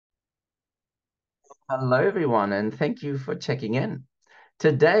Hello, everyone, and thank you for checking in.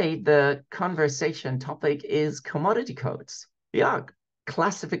 Today, the conversation topic is commodity codes. Yeah,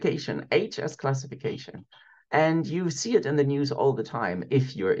 classification, HS classification. And you see it in the news all the time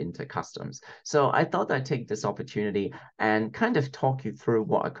if you're into customs. So I thought I'd take this opportunity and kind of talk you through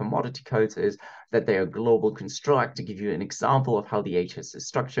what a commodity code is, that they're a global construct, to give you an example of how the HS is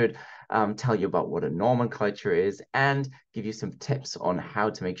structured, tell you about what a nomenclature is, and give you some tips on how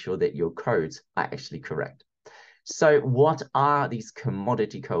to make sure that your codes are actually correct. So what are these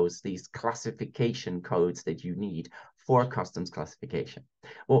commodity codes, these classification codes that you need for customs classification?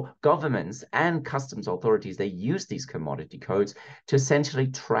 Well, governments and customs authorities, they use these commodity codes to essentially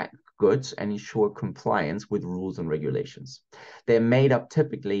track goods and ensure compliance with rules and regulations. They're made up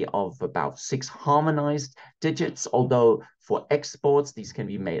typically of about 6 harmonized digits, although for exports, these can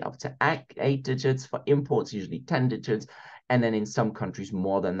be made up to 8 digits. For imports, usually 10 digits. And then in some countries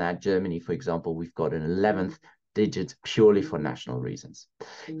more than that. Germany, for example, we've got an 11th digits purely for national reasons.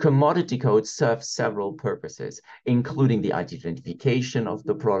 Commodity codes serve several purposes, including the identification of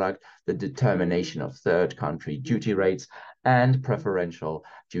the product, the determination of third country duty rates and preferential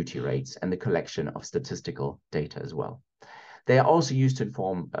duty rates, and the collection of statistical data as well. They are also used to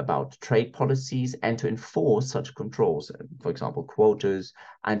inform about trade policies and to enforce such controls, for example, quotas,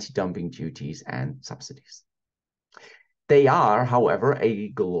 anti-dumping duties, and subsidies. They are, however, a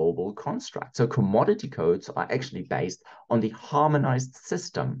global construct. So commodity codes are actually based on the harmonized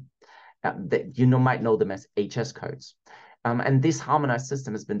system that might know them as HS codes. And this harmonized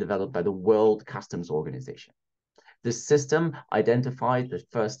system has been developed by the World Customs Organization. The system identifies the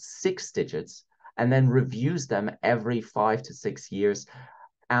first 6 digits and then reviews them every 5 to 6 years.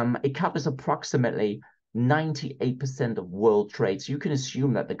 It covers approximately 98% of world trade. So you can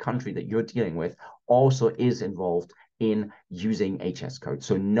assume that the country that you're dealing with also is involved in using HS codes.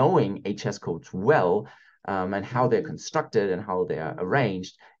 So knowing HS codes well, and how they're constructed and how they are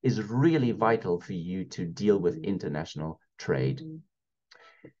arranged is really vital for you to deal with international trade.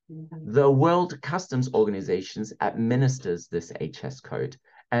 The World Customs Organizations administers this HS code,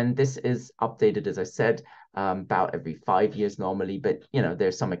 and this is updated, as I said, about every 5 years normally, but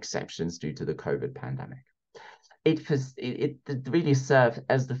there's some exceptions due to the COVID pandemic. It really serves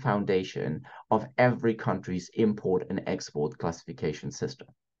as the foundation of every country's import and export classification system.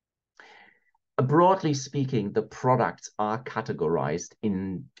 Broadly speaking, the products are categorized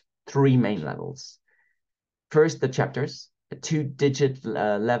in 3 main levels. First, the chapters, 2-digit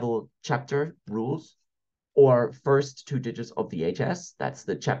level chapter rules, or first 2 digits of the HS, that's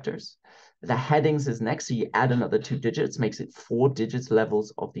the chapters. The headings is next, so you add another 2 digits, makes it 4 digits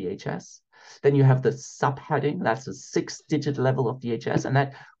levels of the HS. Then you have the subheading, that's a 6-digit level of the HS, and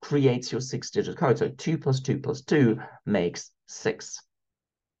that creates your 6-digit code. So 2 plus 2 plus 2 makes 6.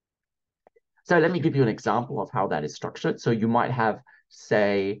 So let me give you an example of how that is structured. So you might have,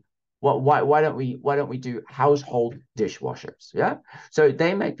 say, well, why don't we do household dishwashers? Yeah. So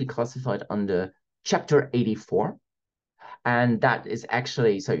they might be classified under Chapter 84. And that is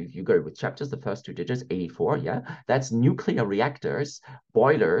actually, so if you go with chapters, the first 2 digits, 84, yeah, that's nuclear reactors,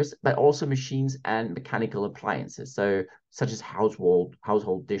 boilers, but also machines and mechanical appliances. So such as household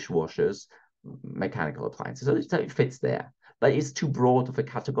dishwashers, mechanical appliances. So it fits there. But it's too broad of a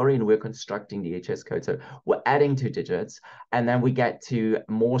category, and we're constructing the HS code. So we're adding 2 digits, and then we get to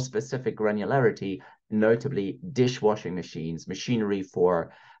more specific granularity, notably dishwashing machines, machinery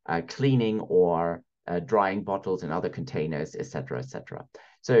for cleaning or drying bottles and other containers, etc., etc.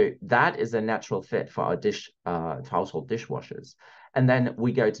 So that is a natural fit for our household dishwashers. And then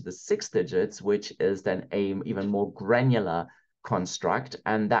we go to the 6 digits, which is then a even more granular construct,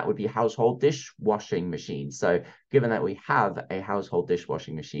 and that would be household dishwashing machine. So given that we have a household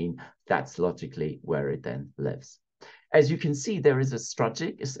dishwashing machine, that's logically where it then lives. As you can see, there is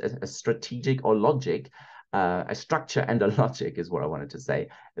a strategic or logic, a structure and a logic is what I wanted to say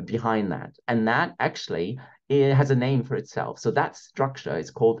behind that. And that actually, it has a name for itself. So that structure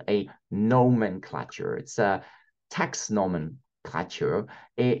is called a nomenclature. It's a tax nomenclature.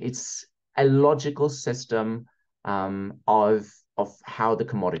 It's a logical system of how the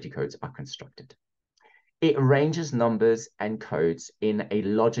commodity codes are constructed. It arranges numbers and codes in a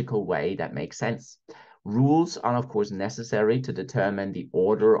logical way that makes sense. Rules are, of course, necessary to determine the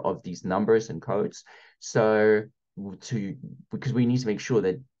order of these numbers and codes. So because we need to make sure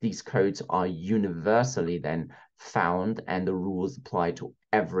that these codes are universally then found and the rules apply to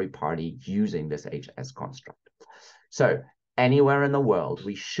every party using this HS construct. So anywhere in the world,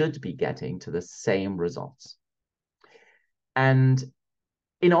 we should be getting to the same results. And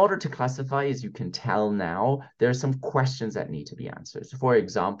In order to classify, as you can tell now, there are some questions that need to be answered. So for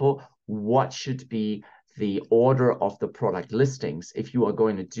example, what should be the order of the product listings if you are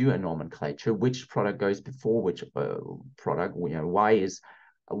going to do a nomenclature? Which product goes before which product? You know, why is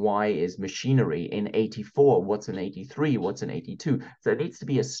machinery in 84? What's in 83? What's in 82? So it needs to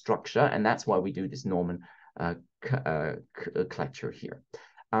be a structure, and that's why we do this nomenclature here.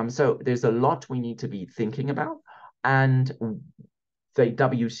 So there's a lot we need to be thinking about, and the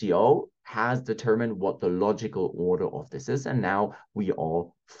WCO has determined what the logical order of this is, and now we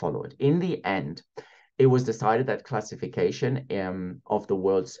all follow it. In the end, it was decided that classification of the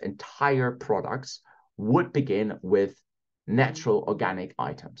world's entire products would begin with natural organic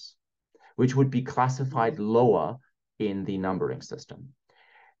items, which would be classified lower in the numbering system.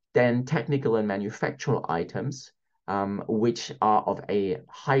 Then technical and manufactural items, which are of a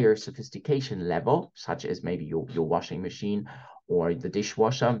higher sophistication level, such as maybe your washing machine or the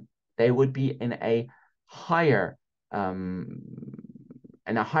dishwasher, they would be in a higher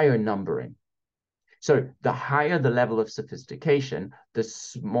numbering. So the higher the level of sophistication, the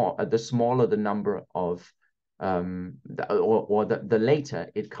smaller the number of the later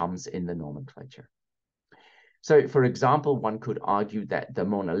it comes in the nomenclature. So, for example, one could argue that the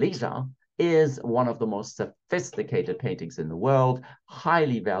Mona Lisa is one of the most sophisticated paintings in the world,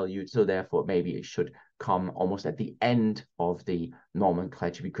 highly valued, so therefore maybe it should come almost at the end of the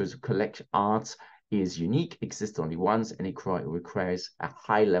nomenclature, because collection art is unique, exists only once, and it requires a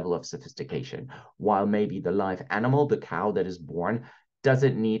high level of sophistication, while maybe the live animal, the cow that is born,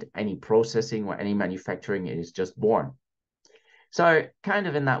 doesn't need any processing or any manufacturing, it is just born. So kind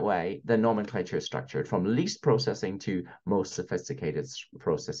of in that way, the nomenclature is structured from least processing to most sophisticated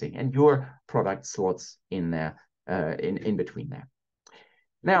processing, and your product slots in there, in between there.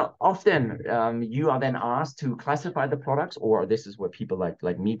 Now, often you are then asked to classify the products, or this is where people like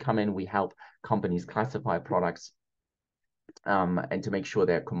me come in. We help companies classify products and to make sure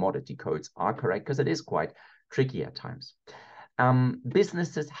their commodity codes are correct, because it is quite tricky at times.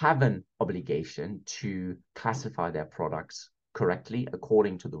 Businesses have an obligation to classify their products correctly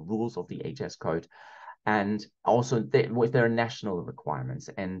according to the rules of the HS code, and also with their national requirements.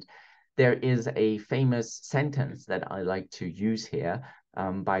 And there is a famous sentence that I like to use here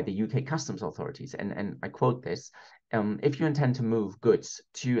by the UK Customs authorities, and I quote this: if you intend to move goods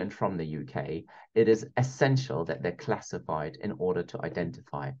to and from the UK, it is essential that they're classified in order to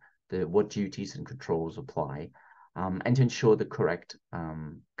identify what duties and controls apply, and to ensure the correct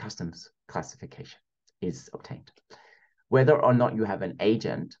customs classification is obtained. Whether or not you have an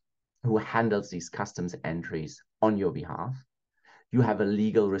agent who handles these customs entries on your behalf, you have a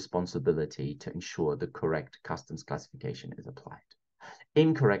legal responsibility to ensure the correct customs classification is applied.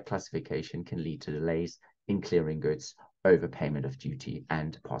 Incorrect classification can lead to delays in clearing goods, overpayment of duty,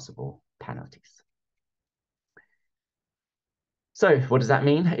 and possible penalties. So what does that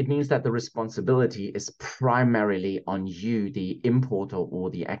mean? It means that the responsibility is primarily on you, the importer or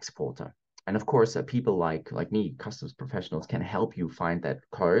the exporter. And of course, people like me, customs professionals, can help you find that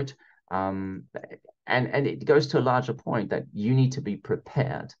code. And it goes to a larger point that you need to be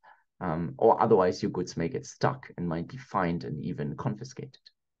prepared, or otherwise your goods may get stuck and might be fined and even confiscated.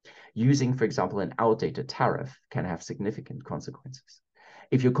 Using, for example, an outdated tariff can have significant consequences.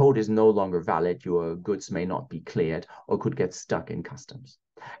 If your code is no longer valid, your goods may not be cleared or could get stuck in customs.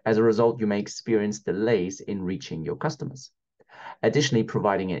 As a result, you may experience delays in reaching your customers. Additionally,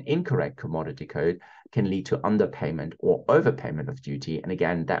 providing an incorrect commodity code can lead to underpayment or overpayment of duty. And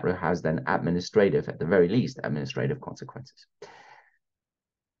again, that has then administrative, at the very least, administrative consequences.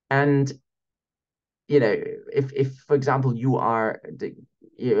 And, you know, if for example, you're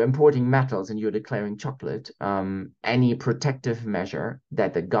importing metals and you're declaring chocolate, any protective measure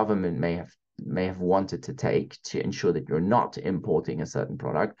that the government may have wanted to take to ensure that you're not importing a certain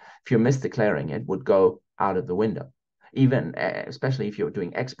product, if you're misdeclaring it, would go out of the window. Even especially if you're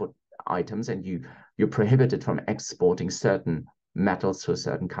doing export items and you're prohibited from exporting certain metals to a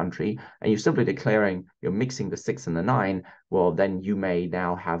certain country, and you're simply declaring you're mixing the 6 and the 9, well, then you may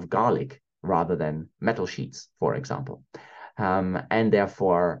now have garlic rather than metal sheets, for example. And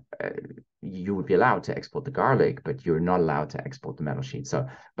therefore, you would be allowed to export the garlic, but you're not allowed to export the metal sheet. So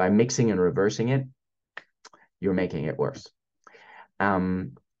by mixing and reversing it, you're making it worse.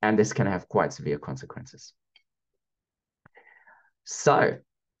 And this can have quite severe consequences. So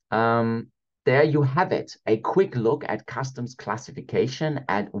there you have it, a quick look at customs classification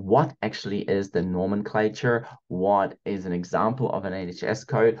and what actually is the nomenclature, what is an example of an HS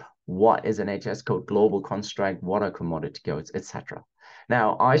code, what is an HS code global construct, what are commodity codes, etc.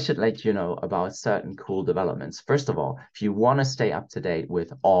 Now, I should let you know about certain cool developments. First of all, if you want to stay up to date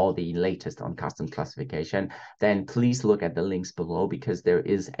with all the latest on customs classification, then please look at the links below because there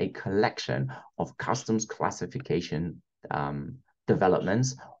is a collection of customs classification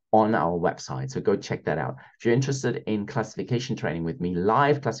developments on our website. So go check that out. If you're interested in classification training with me,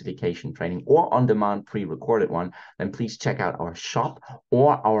 live classification training or on-demand pre-recorded one, then please check out our shop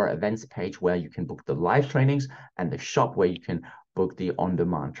or our events page where you can book the live trainings and the shop where you can book the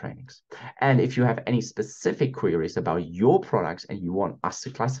on-demand trainings. And if you have any specific queries about your products and you want us to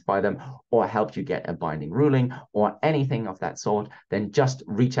classify them or help you get a binding ruling or anything of that sort, then just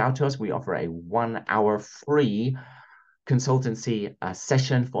reach out to us. We offer a 1-hour free consultancy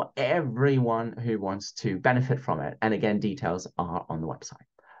session for everyone who wants to benefit from it. And again, details are on the website.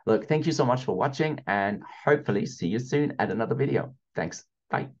 Look, thank you so much for watching and hopefully see you soon at another video. Thanks.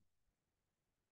 Bye.